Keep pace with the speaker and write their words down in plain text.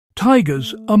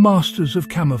Tigers are masters of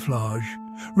camouflage,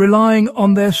 relying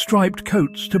on their striped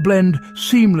coats to blend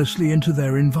seamlessly into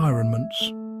their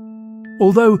environments.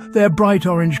 Although their bright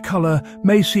orange colour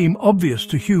may seem obvious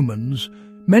to humans,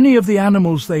 many of the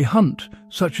animals they hunt,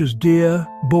 such as deer,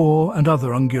 boar and other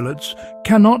ungulates,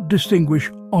 cannot distinguish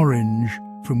orange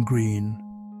from green.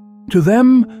 To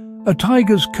them, a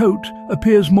tiger's coat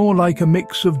appears more like a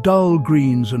mix of dull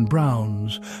greens and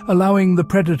browns, allowing the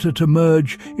predator to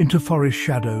merge into forest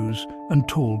shadows and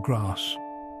tall grass.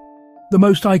 The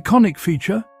most iconic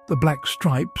feature, the black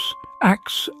stripes,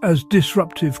 acts as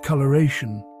disruptive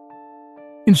coloration.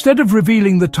 Instead of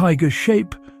revealing the tiger's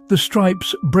shape, the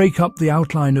stripes break up the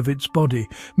outline of its body,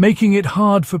 making it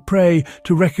hard for prey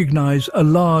to recognize a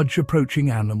large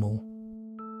approaching animal.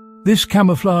 This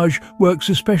camouflage works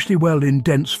especially well in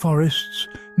dense forests,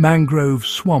 mangrove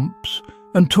swamps,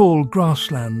 and tall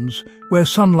grasslands where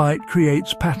sunlight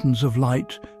creates patterns of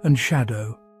light and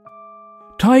shadow.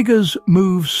 Tigers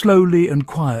move slowly and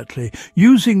quietly,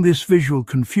 using this visual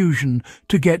confusion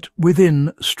to get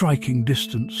within striking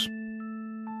distance.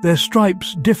 Their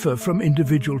stripes differ from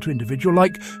individual to individual,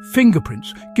 like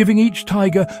fingerprints, giving each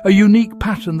tiger a unique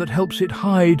pattern that helps it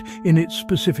hide in its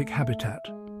specific habitat.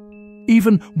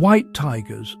 Even white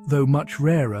tigers, though much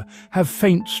rarer, have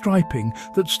faint striping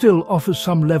that still offers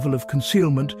some level of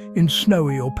concealment in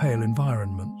snowy or pale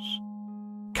environments.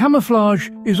 Camouflage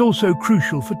is also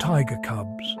crucial for tiger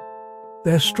cubs.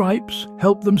 Their stripes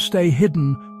help them stay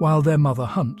hidden while their mother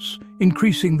hunts,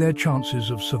 increasing their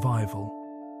chances of survival.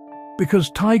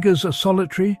 Because tigers are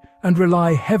solitary and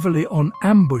rely heavily on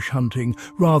ambush hunting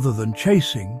rather than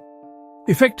chasing,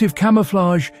 effective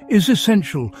camouflage is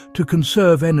essential to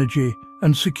conserve energy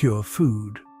and secure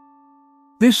food.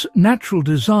 This natural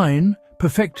design,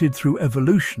 perfected through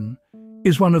evolution,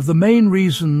 is one of the main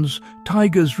reasons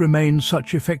tigers remain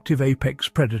such effective apex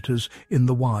predators in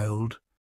the wild.